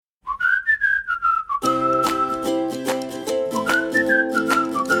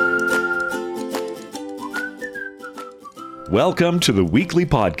Welcome to the weekly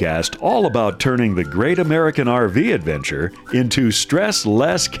podcast all about turning the great American RV adventure into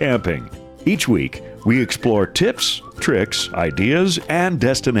stress-less camping. Each week, we explore tips, tricks, ideas, and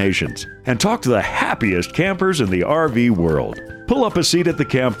destinations, and talk to the happiest campers in the RV world. Pull up a seat at the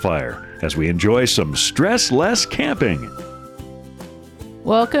campfire as we enjoy some stress-less camping.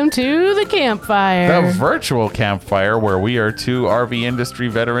 Welcome to the campfire. The virtual campfire where we are two RV industry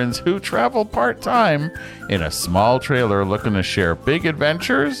veterans who travel part-time in a small trailer looking to share big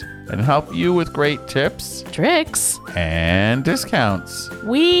adventures and help you with great tips, tricks, and discounts.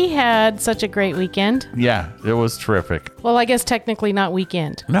 We had such a great weekend. Yeah, it was terrific. Well, I guess technically not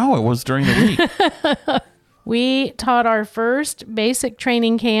weekend. No, it was during the week. We taught our first basic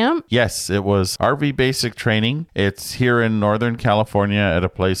training camp. Yes, it was RV basic training. It's here in Northern California at a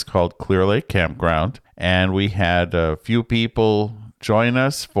place called Clear Lake Campground. And we had a few people join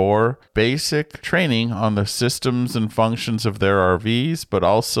us for basic training on the systems and functions of their RVs, but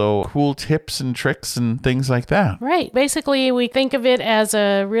also cool tips and tricks and things like that. Right. Basically, we think of it as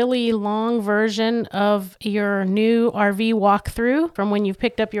a really long version of your new RV walkthrough from when you've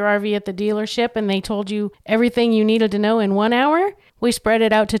picked up your RV at the dealership and they told you everything you needed to know in 1 hour. We spread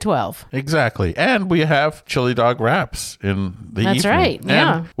it out to 12. Exactly. And we have chili dog wraps in the evening. That's right.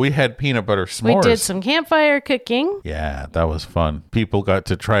 Yeah. And we had peanut butter s'mores. We did some campfire cooking. Yeah, that was fun. People got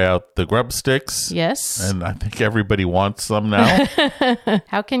to try out the grub sticks. Yes. And I think everybody wants some now.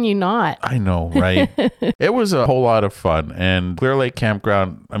 How can you not? I know, right? It was a whole lot of fun. And Clear Lake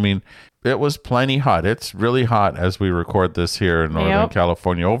Campground, I mean, it was plenty hot. It's really hot as we record this here in Northern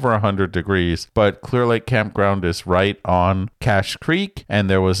California, over 100 degrees. But Clear Lake Campground is right on Cache Creek,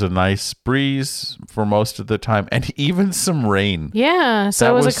 and there was a nice breeze for most of the time, and even some rain. Yeah, so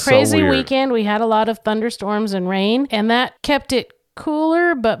that it was a crazy so weekend. We had a lot of thunderstorms and rain, and that kept it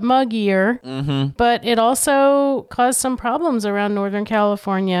cooler but muggier. Mm-hmm. But it also caused some problems around Northern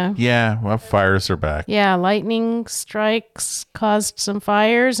California. Yeah, well, fires are back. Yeah, lightning strikes caused some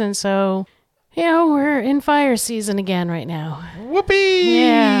fires, and so, you know, we're in fire season again right now. Whoopee!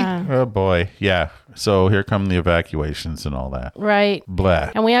 Yeah. Oh, boy. Yeah. So here come the evacuations and all that. Right.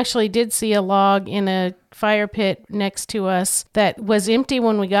 Blah. And we actually did see a log in a fire pit next to us that was empty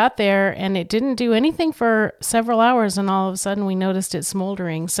when we got there, and it didn't do anything for several hours, and all of a sudden we noticed it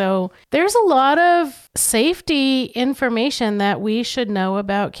smoldering. So there's a lot of safety information that we should know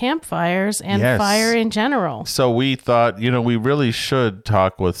about campfires and fire in general. So we thought, you know, we really should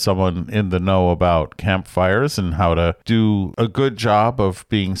talk with someone in the know about campfires and how to do a good job of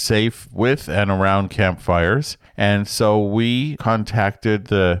being safe with and around campfires. And so we contacted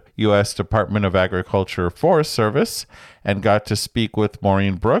the U.S. Department of Agriculture Forest Service and got to speak with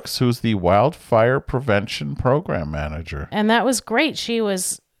Maureen Brooks, who's the Wildfire Prevention Program Manager. And that was great. She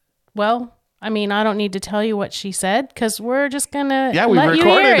was, well, I mean, I don't need to tell you what she said because we're just going to let you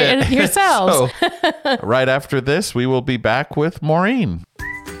hear it yourselves. So, right after this, we will be back with Maureen.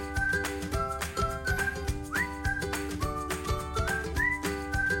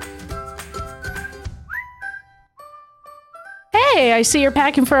 Hey, I see you're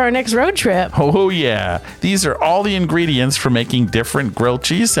packing for our next road trip. Oh, yeah. These are all the ingredients for making different grilled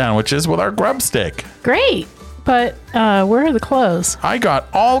cheese sandwiches with our grub stick. Great. But where are the clothes? I got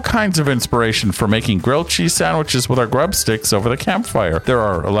all kinds of inspiration for making grilled cheese sandwiches with our grub sticks over the campfire. There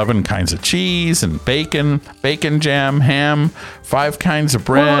are 11 kinds of cheese and bacon jam, ham, 5 kinds of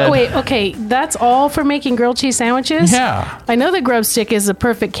bread. Wait, okay. That's all for making grilled cheese sandwiches? Yeah. I know the grub stick is a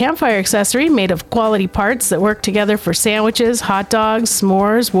perfect campfire accessory made of quality parts that work together for sandwiches, hot dogs,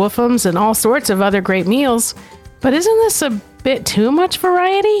 s'mores, woofums, and all sorts of other great meals. But isn't this a bit too much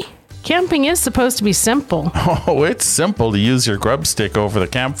variety? Camping is supposed to be simple. Oh, it's simple to use your grub stick over the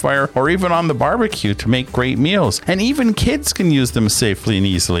campfire or even on the barbecue to make great meals. And even kids can use them safely and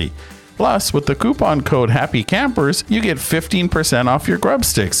easily. Plus, with the coupon code Happy Campers, you get 15% off your grub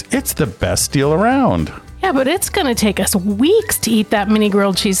sticks. It's the best deal around. Yeah, but it's going to take us weeks to eat that many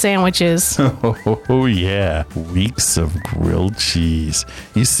grilled cheese sandwiches. Oh, yeah. Weeks of grilled cheese.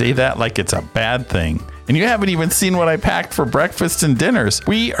 You say that like it's a bad thing. And you haven't even seen what I packed for breakfast and dinners.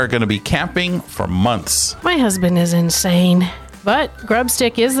 We are going to be camping for months. My husband is insane. But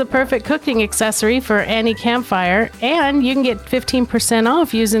Grubstick is the perfect cooking accessory for any campfire, and you can get 15%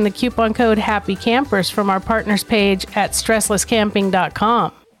 off using the coupon code Happy Campers from our partners page at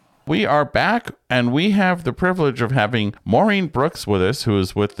stresslesscamping.com. We are back, and we have the privilege of having Maureen Brooks with us, who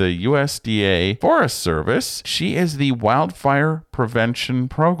is with the USDA Forest Service. She is the Wildfire Prevention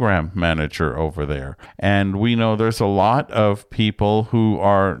Program Manager over there. And we know there's a lot of people who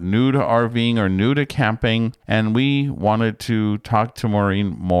are new to RVing or new to camping, and we wanted to talk to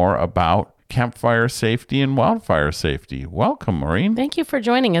Maureen more about campfire safety and wildfire safety. Welcome, Maureen. Thank you for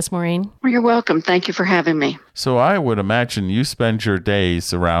joining us, Maureen. Well, you're welcome. Thank you for having me. So I would imagine you spend your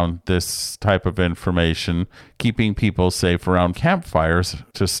days around this type of information, keeping people safe around campfires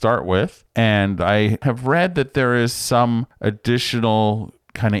to start with. And I have read that there is some additional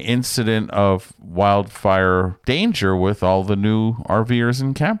kind of incident of wildfire danger with all the new RVers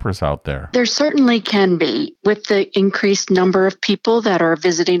and campers out there. There certainly can be. With the increased number of people that are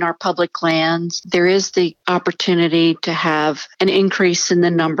visiting our public lands, there is the opportunity to have an increase in the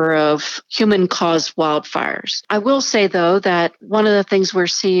number of human-caused wildfires. I will say, though, that one of the things we're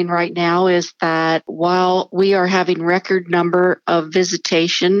seeing right now is that while we are having record number of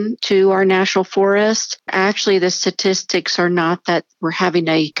visitation to our national forest, actually the statistics are not that we're having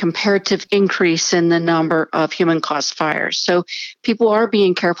a comparative increase in the number of human-caused fires. So people are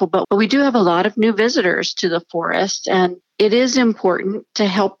being careful, but we do have a lot of new visitors to the forest, and it is important to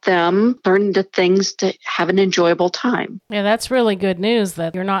help them learn the things to have an enjoyable time. Yeah, that's really good news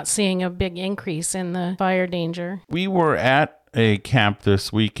that you're not seeing a big increase in the fire danger. We were at a camp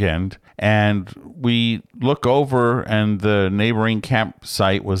this weekend, and we look over and the neighboring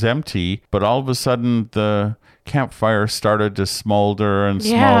campsite was empty, but all of a sudden the campfire started to smolder and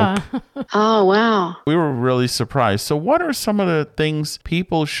smoke. Yeah. Oh, wow. We were really surprised. So what are some of the things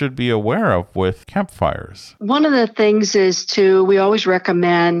people should be aware of with campfires? One of the things is we always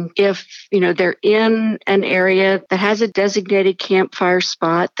recommend if, they're in an area that has a designated campfire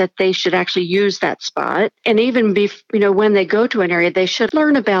spot, that they should actually use that spot. And even when they go to an area, they should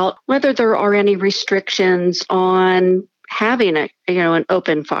learn about whether there are any restrictions on having an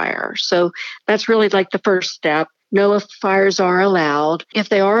open fire. So that's really like the first step. Know if fires are allowed. If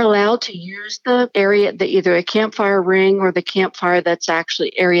they are allowed to use the area, either a campfire ring or the campfire that's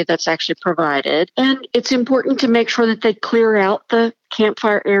actually provided. And it's important to make sure that they clear out the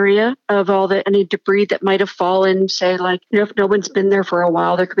campfire area of any debris that might have fallen, say if no one's been there for a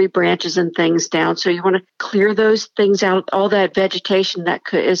while, there could be branches and things down. So you want to clear those things out, all that vegetation that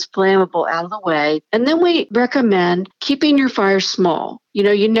is flammable out of the way. And then we recommend keeping your fire small.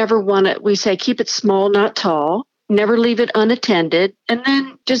 You never want to, we say keep it small, not tall. Never leave it unattended, and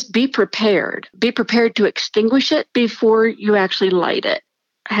then just be prepared. Be prepared to extinguish it before you actually light it.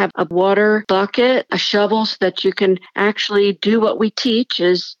 Have a water bucket, a shovel, so that you can actually do what we teach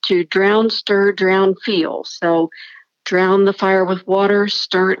is to drown, stir, drown, feel. So drown the fire with water,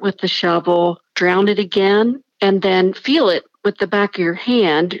 stir it with the shovel, drown it again, and then feel it with the back of your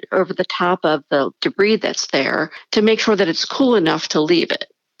hand over the top of the debris that's there to make sure that it's cool enough to leave it.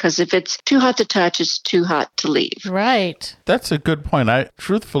 Because if it's too hot to touch, it's too hot to leave. Right. That's a good point.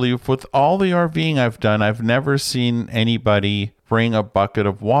 Truthfully, with all the RVing I've done, I've never seen anybody bring a bucket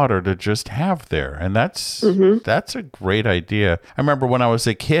of water to just have there. And that's a great idea. I remember when I was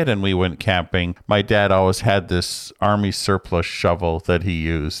a kid and we went camping, my dad always had this Army surplus shovel that he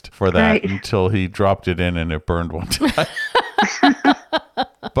used for that until he dropped it in and it burned one time.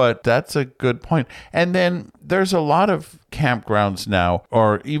 But that's a good point. And then there's a lot of campgrounds now,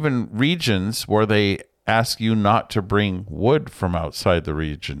 or even regions, where they ask you not to bring wood from outside the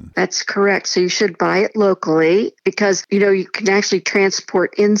region. That's correct. So you should buy it locally because, you can actually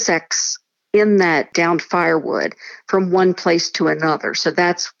transport insects in that downed firewood from one place to another. So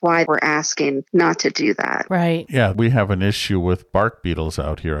that's why we're asking not to do that. Right. Yeah, we have an issue with bark beetles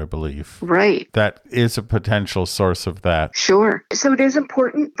out here, I believe. Right. That is a potential source of that. Sure. So it is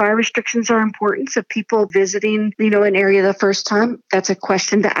important. Fire restrictions are important. So people visiting, an area the first time, that's a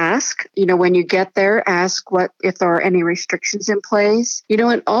question to ask. When you get there, ask if there are any restrictions in place.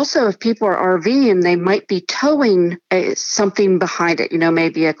 And also if people are RVing, they might be towing something behind it,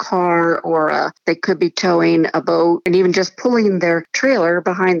 maybe a car or they could be towing a boat and even just pulling their trailer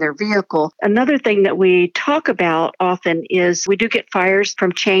behind their vehicle. Another thing that we talk about often is we do get fires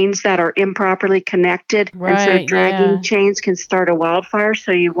from chains that are improperly connected. Right, and so dragging chains can start a wildfire.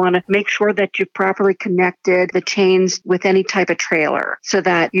 So you want to make sure that you've properly connected the chains with any type of trailer so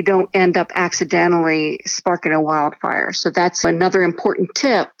that you don't end up accidentally sparking a wildfire. So that's another important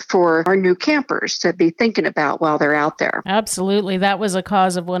tip for our new campers to be thinking about while they're out there. Absolutely. That was a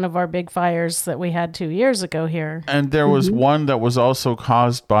cause of one of our big fires that we had 2 years ago here. And there was one that was also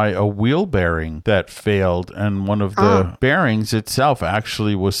caused by a wheel bearing that failed. And one of the bearings itself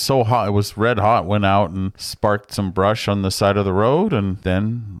actually was so hot, it was red hot, went out and sparked some brush on the side of the road and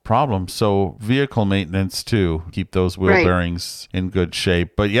then problem. So vehicle maintenance too, keep those wheel Right. bearings in good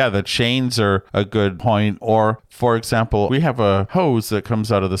shape. But yeah, the chains are a good point. Or for example, we have a hose that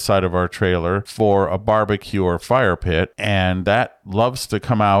comes out of the side of our trailer for a barbecue or fire pit, and that loves to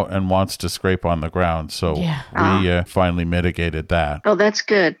come out and wants to scrape on the ground. So Yeah. we finally mitigated that. Oh, that's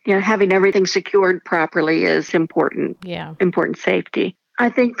good. Having everything secured properly is important. Yeah. Important safety. I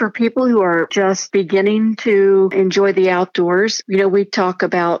think for people who are just beginning to enjoy the outdoors, we talk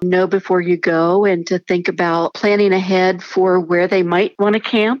about know before you go and to think about planning ahead for where they might want to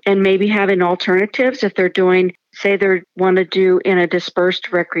camp and maybe having alternatives if they're doing, say they want to do in a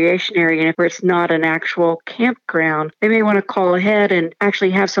dispersed recreation area where it's not an actual campground. They may want to call ahead and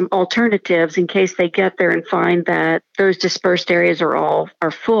actually have some alternatives in case they get there and find that those dispersed areas are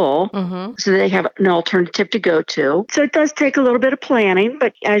full. Mm-hmm. So they have an alternative to go to. So it does take a little bit of planning,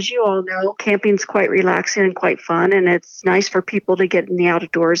 but as you all know, camping's quite relaxing and quite fun, and it's nice for people to get in the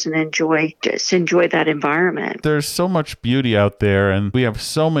outdoors and enjoy that environment. There's so much beauty out there, and we have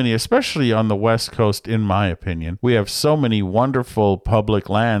so many, especially on the West Coast, in my opinion. We have so many wonderful public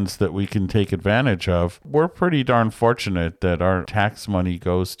lands that we can take advantage of. We're pretty darn fortunate that our tax money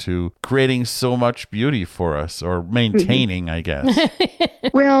goes to creating so much beauty for us, or maintaining, I guess.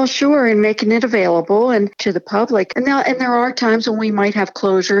 Well, sure, and making it available and to the public. And there are times when we might have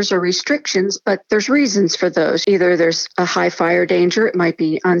closures or restrictions, but there's reasons for those. Either there's a high fire danger, it might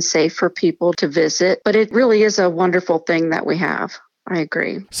be unsafe for people to visit, but it really is a wonderful thing that we have. I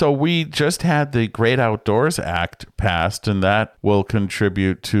agree. So we just had the Great Outdoors Act passed, and that will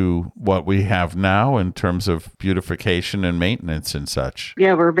contribute to what we have now in terms of beautification and maintenance and such.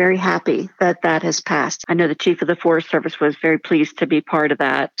 Yeah, we're very happy that has passed. I know the Chief of the Forest Service was very pleased to be part of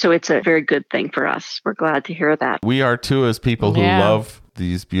that. So it's a very good thing for us. We're glad to hear that. We are too, as people who Yeah. love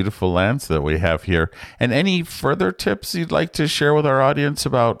these beautiful lands that we have here. And any further tips you'd like to share with our audience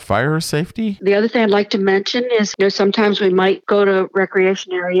about fire safety? The other thing I'd like to mention is, sometimes we might go to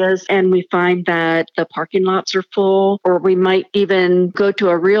recreation areas and we find that the parking lots are full, or we might even go to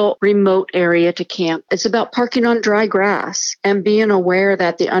a real remote area to camp. It's about parking on dry grass and being aware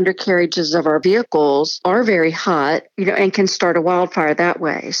that the undercarriages of our vehicles are very hot, and can start a wildfire that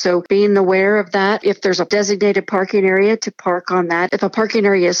way. So being aware of that, if there's a designated parking area, to park on that. If a parking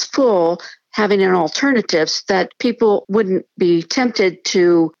area is full, having an alternative so that people wouldn't be tempted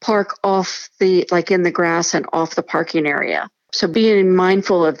to park off in the grass and off the parking area. So being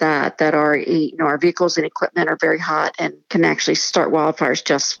mindful of that our vehicles and equipment are very hot and can actually start wildfires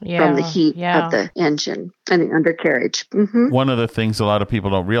just from the heat of the engine and the undercarriage. Mm-hmm. One of the things a lot of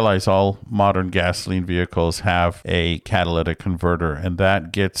people don't realize, all modern gasoline vehicles have a catalytic converter, and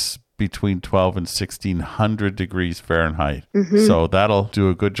that gets between 12 and 1600 degrees Fahrenheit. Mm-hmm. So that'll do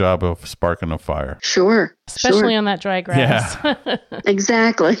a good job of sparking a fire. Sure. Especially on that dry grass. Yeah.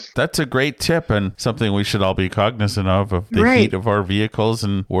 Exactly. That's a great tip, and something we should all be cognizant of the heat of our vehicles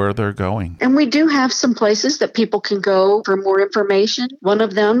and where they're going. And we do have some places that people can go for more information. One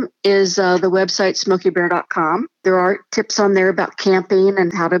of them is the website smokeybear.com. There are tips on there about camping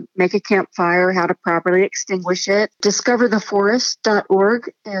and how to make a campfire, how to properly extinguish it.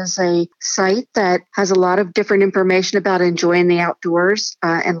 Discovertheforest.org is a site that has a lot of different information about enjoying the outdoors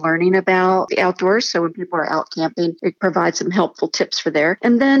and learning about the outdoors. So when people are out camping, it provides some helpful tips for there.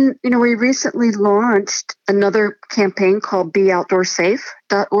 And then, we recently launched another campaign called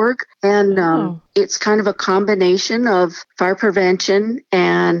BeOutdoorSafe.org. And it's kind of a combination of fire prevention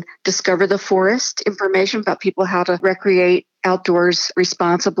and Discover the Forest information about people how to recreate outdoors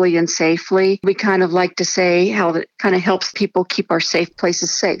responsibly and safely. We kind of like to say how it kind of helps people keep our safe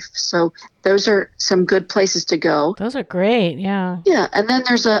places safe. So those are some good places to go. Those are great. Yeah. Yeah. And then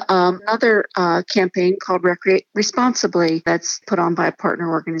there's another campaign called Recreate Responsibly that's put on by a partner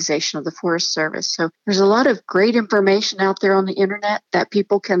organization of the Forest Service. So there's a lot of great information out there on the internet that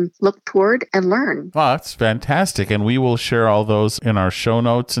people can look toward and learn. Well, that's fantastic. And we will share all those in our show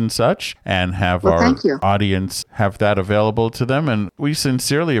notes and such, and have our audience have that available to them. And we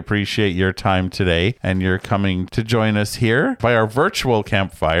sincerely appreciate your time today and your coming to join us here by our virtual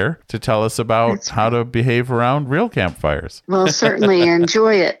campfire to tell us about how to behave around real campfires. Well, certainly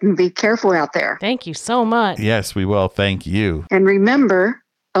enjoy it and be careful out there. Thank you so much. Yes, we will. Thank you. And remember,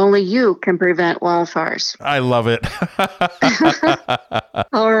 only you can prevent wildfires. I love it.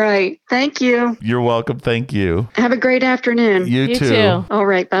 All right. Thank you. You're welcome. Thank you. Have a great afternoon. You too. All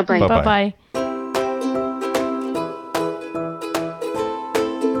right. Bye-bye. Bye-bye. Bye-bye.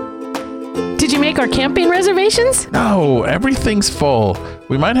 Did you make our camping reservations? No, everything's full.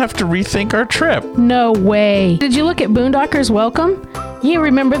 We might have to rethink our trip. No way. Did you look at Boondockers Welcome? You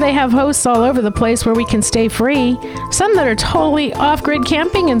remember they have hosts all over the place where we can stay free. Some that are totally off-grid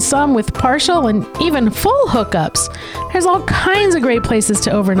camping and some with partial and even full hookups. There's all kinds of great places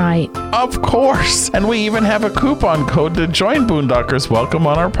to overnight. Of course! And we even have a coupon code to join Boondockers Welcome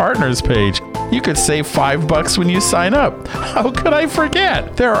on our partners page. You could save $5 when you sign up. How could I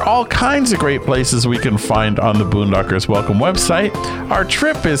forget? There are all kinds of great places we can find on the Boondockers Welcome website. Our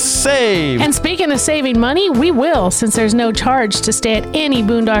trip is saved! And speaking of saving money, we will, since there's no charge to stay at any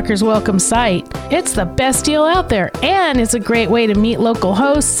Boondockers Welcome site. It's the best deal out there, and it's a great way to meet local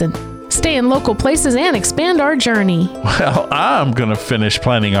hosts and stay in local places and expand our journey. Well, I'm going to finish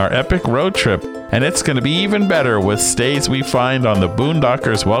planning our epic road trip, and it's going to be even better with stays we find on the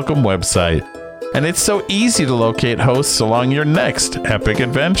Boondockers Welcome website. And it's so easy to locate hosts along your next epic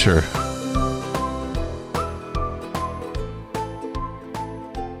adventure.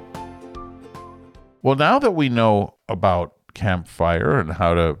 Well, now that we know about campfire and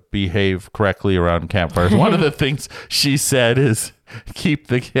how to behave correctly around campfires, one of the things she said is keep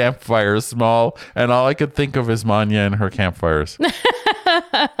the campfire small, and all I could think of is Manya and her campfires.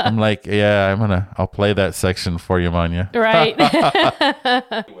 I'm like, yeah, I'll play that section for you, Manya. Right.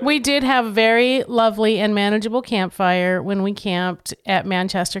 We did have a very lovely and manageable campfire when we camped at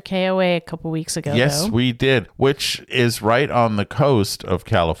Manchester KOA a couple weeks ago. Yes, we did, which is right on the coast of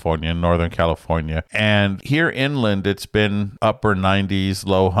California, Northern California. And here inland, it's been upper 90s,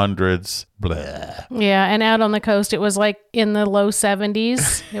 low hundreds. Blah. Yeah, and out on the coast, it was like in the low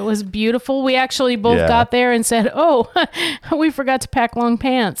 70s. It was beautiful. We actually both got there and said, oh, we forgot to pack long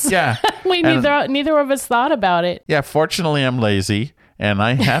pants. Yeah. Neither of us thought about it. Yeah, fortunately, I'm lazy. And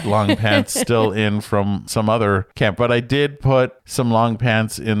I had long pants still in from some other camp, but I did put some long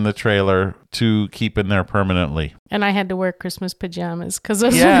pants in the trailer to keep in there permanently. And I had to wear Christmas pajamas because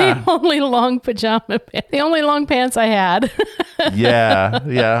those were the only long pajama pants, the only long pants I had.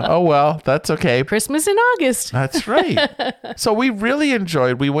 Yeah. Oh, well, that's okay. Christmas in August. That's right. So we really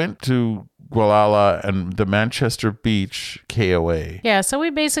enjoyed, we went to Gualala and the Manchester Beach KOA. Yeah, so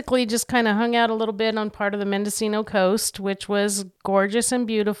we basically just kind of hung out a little bit on part of the Mendocino coast, which was gorgeous and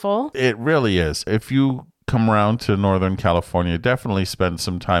beautiful. It really is. If you come around to Northern California, definitely spend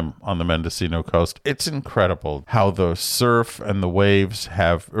some time on the Mendocino coast. It's incredible how the surf and the waves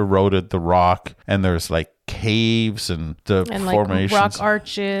have eroded the rock, and there's like caves and the formations, like rock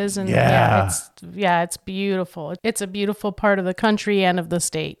arches, and it's beautiful. It's a beautiful part of the country and of the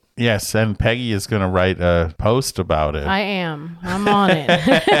state. Yes, and Peggy is going to write a post about it. I'm on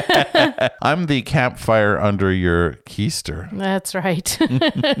it. I'm the campfire under your keister. That's right.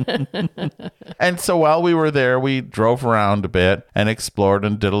 And so while we were there, we drove around a bit and explored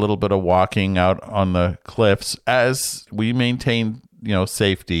and did a little bit of walking out on the cliffs as we maintained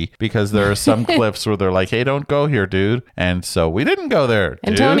safety, because there are some cliffs where they're like, hey, don't go here, dude. And so we didn't go there,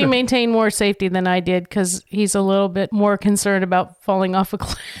 And dude. Tony maintained more safety than I did because he's a little bit more concerned about falling off a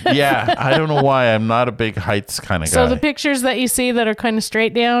cliff. Yeah, I don't know why. I'm not a big heights kind of guy. So the pictures that you see that are kind of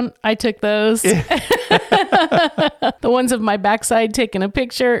straight down, I took those. The ones of my backside taking a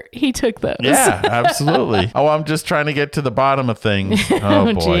picture, he took those. Yeah, absolutely. Oh, I'm just trying to get to the bottom of things.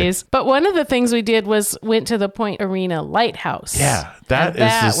 Oh, boy. Geez. But one of the things we did was went to the Point Arena Lighthouse. Yeah. That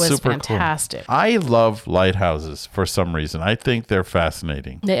was super fantastic. Cool. I love lighthouses for some reason. I think they're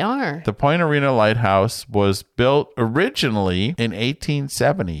fascinating. They are. The Point Arena Lighthouse was built originally in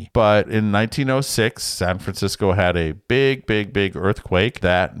 1870, but in 1906, San Francisco had a big earthquake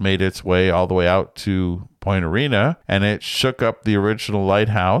that made its way all the way out to Point Arena, and it shook up the original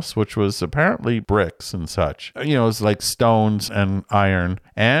lighthouse, which was apparently bricks and such. It was like stones and iron,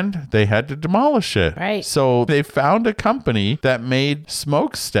 and they had to demolish it. Right. So they found a company that made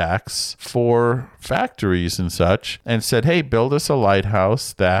smokestacks for factories and such, and said, hey, build us a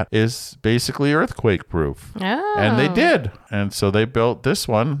lighthouse that is basically earthquake proof. Oh. And they did. And so they built this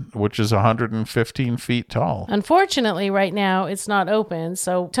one, which is 115 feet tall. Unfortunately, right now, it's not open,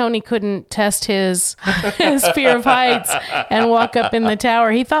 so Tony couldn't test his fear of heights and walk up in the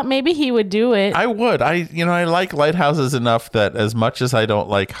tower. He thought maybe he would do it. I would. I like lighthouses enough that as much as I don't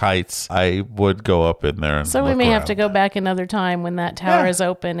like heights, I would go up in there. And so we may around. have to go back another time when that tower is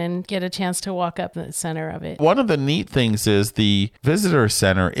open and get a chance to walk up in the center of it. One of the neat things is the visitor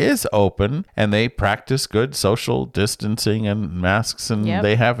center is open, and they practice good social distancing and masks, and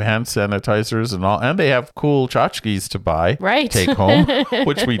they have hand sanitizers and all, and they have cool tchotchkes to buy, take home,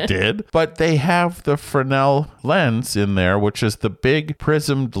 which we did. But they have the Fresnel lens in there, which is the big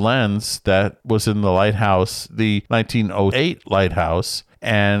prismed lens that was in the lighthouse, the 1908 lighthouse.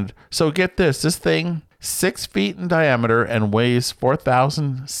 And so get this thing 6 feet in diameter and weighs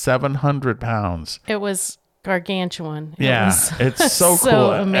 4,700 pounds. It was gargantuan. Yeah, it's so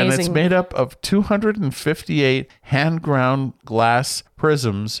cool. Amazing. And it's made up of 258 hand-ground glass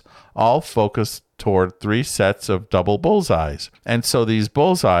prisms, all focused toward 3 sets of double bullseyes. And so these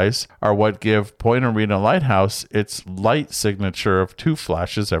bullseyes are what give Point Arena Lighthouse its light signature of 2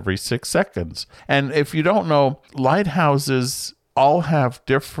 flashes every 6 seconds. And if you don't know, lighthouses all have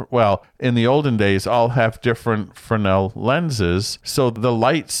different, well, in the olden days, all have different Fresnel lenses. So the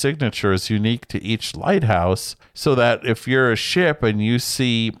light signature is unique to each lighthouse, so that if you're a ship and you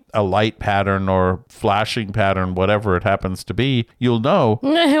see a light pattern or flashing pattern, whatever it happens to be, you'll know.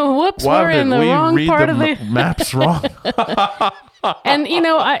 Whoops, Why we're in did the we wrong read part the of the maps wrong? And,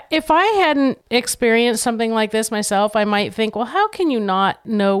 if I hadn't experienced something like this myself, I might think, well, how can you not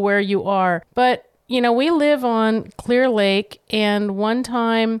know where you are? But we live on Clear Lake, and one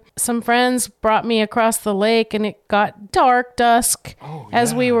time some friends brought me across the lake, and it got dusk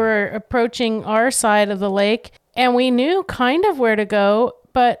as we were approaching our side of the lake, and we knew kind of where to go,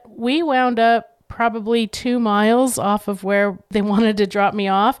 but we wound up probably 2 miles off of where they wanted to drop me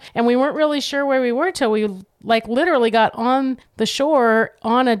off, and we weren't really sure where we were till we literally got on the shore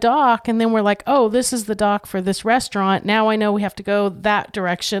on a dock, and then we're like, oh, this is the dock for this restaurant. Now I know we have to go that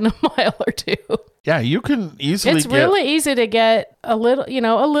direction a mile or 2. Yeah, you can easily It's really easy to get a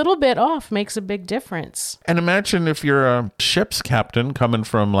little bit off makes a big difference. And imagine if you're a ship's captain coming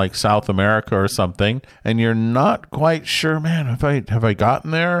from like South America or something, and you're not quite sure, man, have I gotten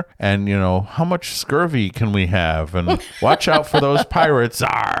there? And how much scurvy can we have? And watch out for those pirates,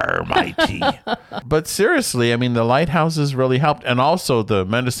 mighty. But seriously, I mean, the lighthouses really helped. And also the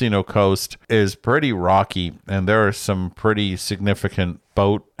Mendocino coast is pretty rocky, and there are some pretty significant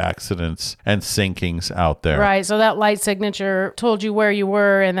boat accidents and sinkings out there. Right. So that light signature told you where you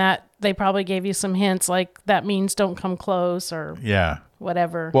were, and that they probably gave you some hints, like that means don't come close or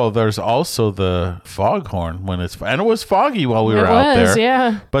whatever. Well, there's also the foghorn and it was foggy while we were out there.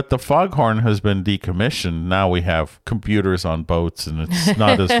 Yeah. But the foghorn has been decommissioned. Now we have computers on boats, and it's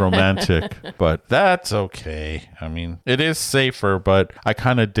not as romantic, but that's okay. I mean, it is safer, but I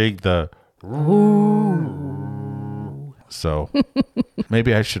kind of dig the So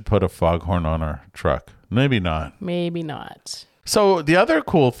maybe I should put a foghorn on our truck. Maybe not. Maybe not. So the other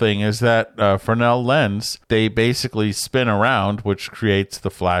cool thing is that Fresnel lens, they basically spin around, which creates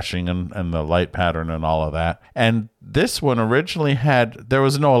the flashing and the light pattern and all of that. And this one originally there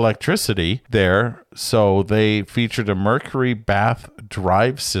was no electricity there, so they featured a mercury bath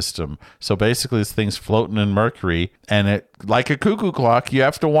drive system. So basically this thing's floating in mercury, and it, like a cuckoo clock, you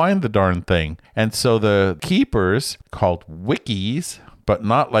have to wind the darn thing. And so the keepers, called wickies, but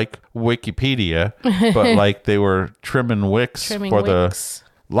not like Wikipedia, but like they were trimming wicks the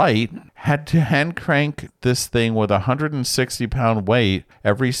light, had to hand crank this thing with 160-pound weight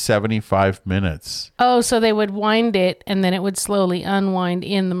every 75 minutes. Oh, so they would wind it, and then it would slowly unwind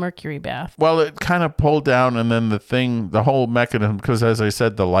in the mercury bath. Well, it kind of pulled down, and then the whole mechanism, because as I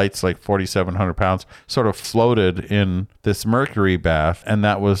said, the light's like 4,700 pounds, sort of floated in this mercury bath, and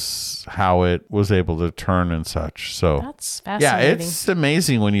that was how it was able to turn and such. So that's fascinating. Yeah, it's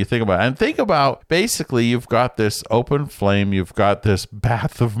amazing when you think about it. And think about, basically, you've got this open flame, you've got this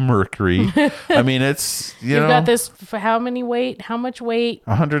bath of mercury. I mean, it's, you've got this, how much weight?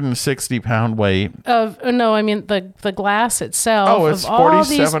 160-pound weight. The glass itself. Oh, it's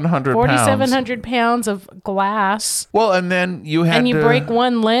 4,700 pounds. 4,700 pounds of glass. Well, and then you break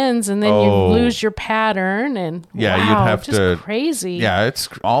one lens, and then you lose your pattern, and you'd have just crazy. Yeah, it's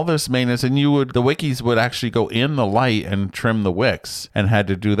all this maintenance, and the wickies would actually go in the light and trim the wicks, and had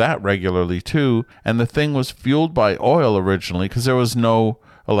to do that regularly too. And the thing was fueled by oil originally, because there was no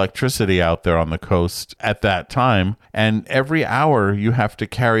electricity out there on the coast at that time, and every hour you have to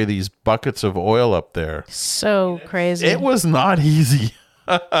carry these buckets of oil up there. So crazy. It was not easy.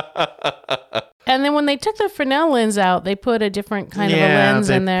 And then when they took the Fresnel lens out, they put a different kind of a lens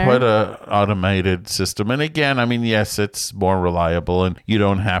in there. Put a automated system. And again, I mean, yes, it's more reliable, and you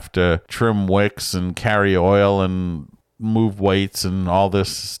don't have to trim wicks and carry oil and move weights and all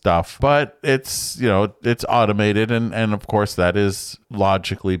this stuff, but it's automated, and of course that is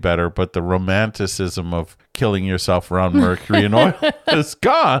logically better, but the romanticism of killing yourself around mercury and oil is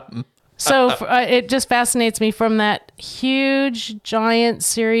gone. So it just fascinates me, from that huge giant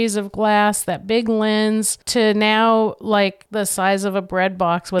series of glass, that big lens, to now like the size of a bread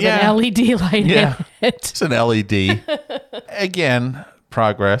box with an LED light in it. It's an LED. Again,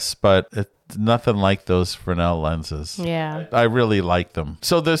 progress, but it's nothing like those Fresnel lenses. Yeah. I really like them.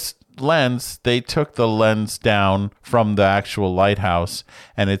 So this lens, they took the lens down from the actual lighthouse,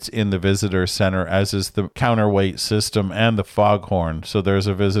 and it's in the visitor center, as is the counterweight system and the foghorn. So there's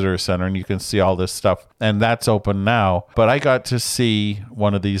a visitor center, and you can see all this stuff, and that's open now. But I got to see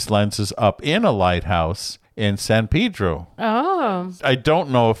one of these lenses up in a lighthouse in San Pedro. Oh. I don't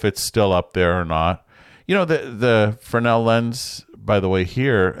know if it's still up there or not. You know, the Fresnel lens, by the way,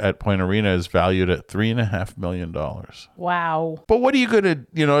 here at Point Arena is valued at $3.5 million. Wow. But what are you going to,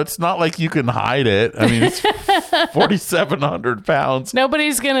 it's not like you can hide it. I mean, it's 4,700 pounds.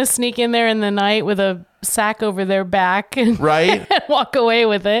 Nobody's going to sneak in there in the night with a sack over their back and, right? and walk away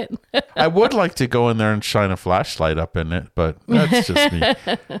with it. I would like to go in there and shine a flashlight up in it, but that's just me.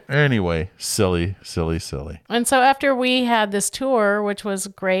 Anyway, silly. And so after we had this tour, which was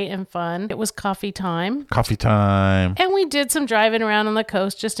great and fun, it was coffee time. Coffee time. And we did some driving around on the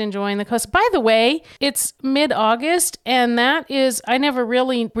coast, just enjoying the coast. By the way, it's mid-August, and that is, I never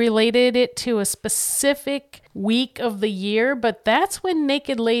really related it to a specific week of the year, but that's when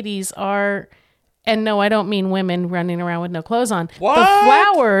naked ladies are... And no, I don't mean women running around with no clothes on. What?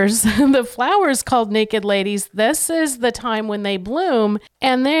 The flowers called naked ladies, this is the time when they bloom.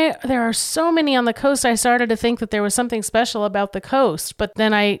 And there are so many on the coast. I started to think that there was something special about the coast. But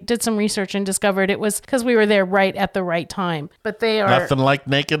then I did some research and discovered it was because we were there right at the right time. But they are... Nothing like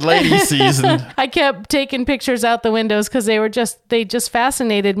naked lady season. I kept taking pictures out the windows because they just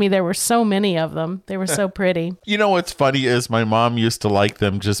fascinated me. There were so many of them. They were so pretty. You know what's funny is my mom used to like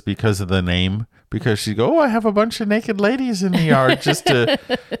them just because of the name. Because she'd go, I have a bunch of naked ladies in the yard.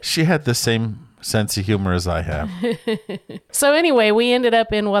 She had the same sense of humor as I have. So anyway, we ended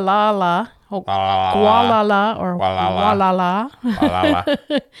up in Gualala,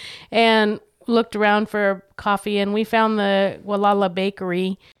 and looked around for coffee, and we found the Gualala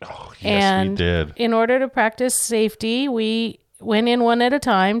Bakery. Oh, yes, we did. In order to practice safety, we went in one at a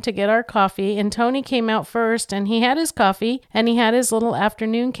time to get our coffee, and Tony came out first, and he had his coffee and he had his little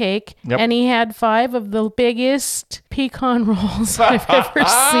afternoon cake. Yep. And he had 5 of the biggest pecan rolls I've ever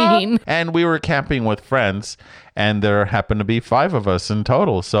seen. And we were camping with friends, and there happened to be 5 of us in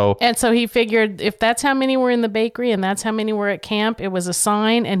total. So he figured if that's how many were in the bakery and that's how many were at camp, it was a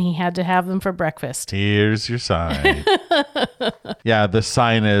sign, and he had to have them for breakfast. Here's your sign. Yeah, the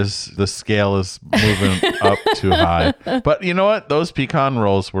sign is the scale is moving up too high. But you know what? Those pecan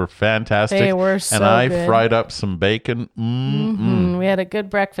rolls were fantastic. They were so good. And I good. fried up some bacon. We had a good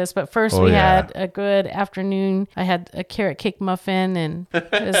breakfast, but first we had a good afternoon. I had a carrot cake muffin, and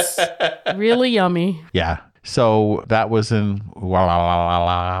it was really yummy. Yeah. So that was in Gualala,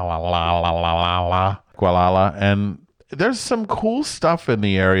 and there's some cool stuff in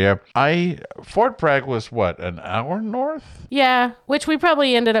the area. Fort Bragg was what, an hour north? Yeah, which we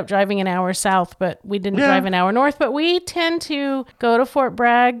probably ended up driving an hour south, but we didn't drive an hour north. But we tend to go to Fort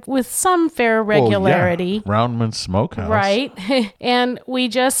Bragg with some fair regularity. Well, Roundman Smokehouse. Right. And we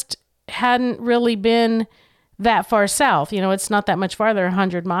just hadn't really been that far south. It's not that much farther,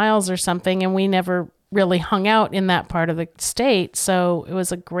 100 miles or something, and we never really hung out in that part of the state. So it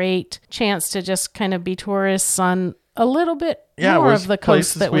was a great chance to just kind of be tourists on a little bit more of the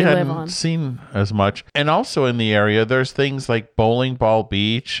coast that we live on. Seen as much. And also in the area, there's things like Bowling Ball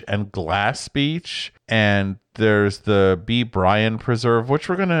Beach and Glass Beach. And there's the B. Bryan Preserve, which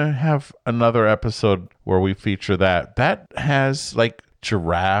we're going to have another episode where we feature that. That has like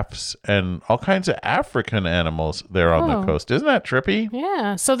giraffes and all kinds of African animals there on the coast. Isn't that trippy?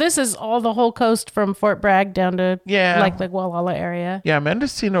 Yeah. So this is all the whole coast from Fort Bragg down to like the Gualala area. Yeah,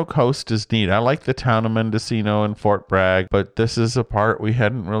 Mendocino Coast is neat. I like the town of Mendocino and Fort Bragg, but this is a part we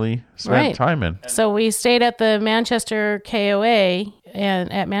hadn't really spent time in. So we stayed at the Manchester KOA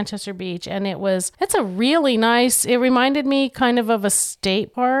and at Manchester Beach, and it's a really nice, it reminded me kind of a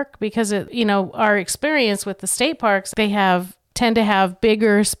state park because our experience with the state parks, they tend to have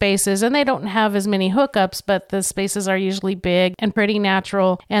bigger spaces, and they don't have as many hookups, but the spaces are usually big and pretty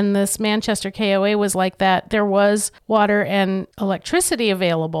natural. And this Manchester KOA was like that. There was water and electricity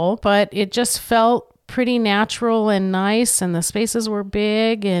available, but it just felt pretty natural and nice, and the spaces were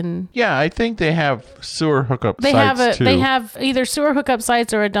big. And yeah, I think they have sewer hookup sites too. They have either sewer hookup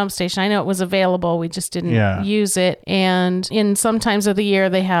sites or a dump station. I know it was available, we just didn't use it. And in some times of the year,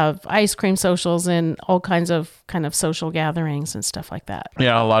 they have ice cream socials and all kinds of kind of social gatherings and stuff like that.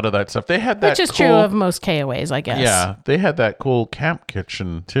 Yeah, a lot of that stuff. They had that, which is true of most KOAs, I guess. Yeah, they had that cool camp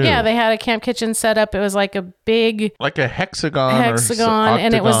kitchen too. Yeah, they had a camp kitchen set up. It was like a big, like a hexagon,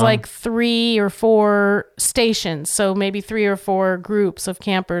 and it was like 3 or 4 4 stations. So maybe 3 or 4 groups of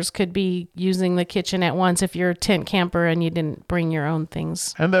campers could be using the kitchen at once if you're a tent camper and you didn't bring your own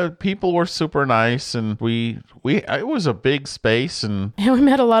things. And the people were super nice, and it was a big space, and we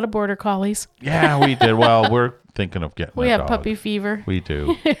met a lot of border collies. Yeah, we did. Well, we're thinking of getting We a have dog. puppy fever. We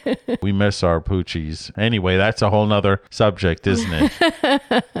do. We miss our poochies. Anyway, that's a whole nother subject, isn't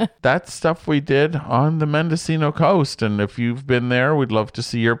it? That's stuff we did on the Mendocino coast. And if you've been there, we'd love to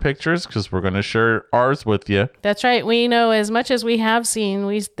see your pictures because we're going to share ours with you. That's right. We know as much as we have seen,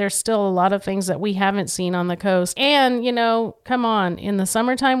 there's still a lot of things that we haven't seen on the coast. And, come on, in the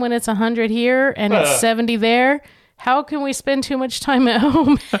summertime when it's 100 here and it's 70 there, how can we spend too much time at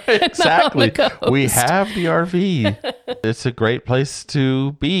home? Exactly. We have the RV. It's a great place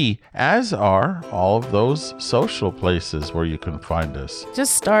to be, as are all of those social places where you can find us.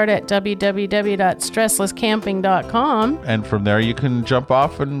 Just start at www.stresslesscamping.com. And from there, you can jump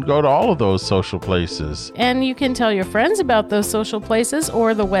off and go to all of those social places. And you can tell your friends about those social places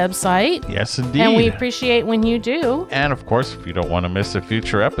or the website. Yes, indeed. And we appreciate when you do. And of course, if you don't want to miss a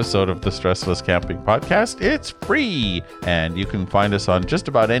future episode of the Stressless Camping Podcast, it's free. And you can find us on just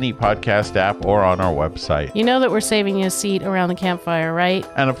about any podcast app or on our website. You know that we're saving you a seat around the campfire, right?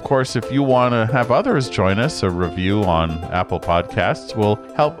 And of course, if you want to have others join us, a review on Apple Podcasts will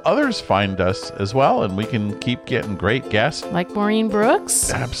help others find us as well. And we can keep getting great guests. Like Maureen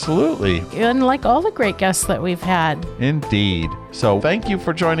Brooks. Absolutely. And like all the great guests that we've had. Indeed. So thank you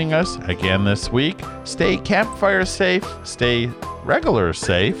for joining us again this week. Stay campfire safe, stay regular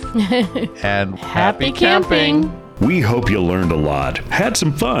safe, and happy camping. We hope you learned a lot, had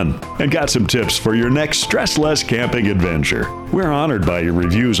some fun, and got some tips for your next stress-less camping adventure. We're honored by your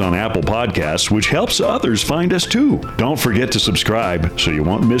reviews on Apple Podcasts, which helps others find us too. Don't forget to subscribe so you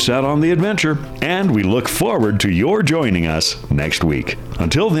won't miss out on the adventure. And we look forward to your joining us next week.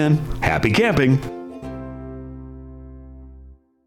 Until then, happy camping.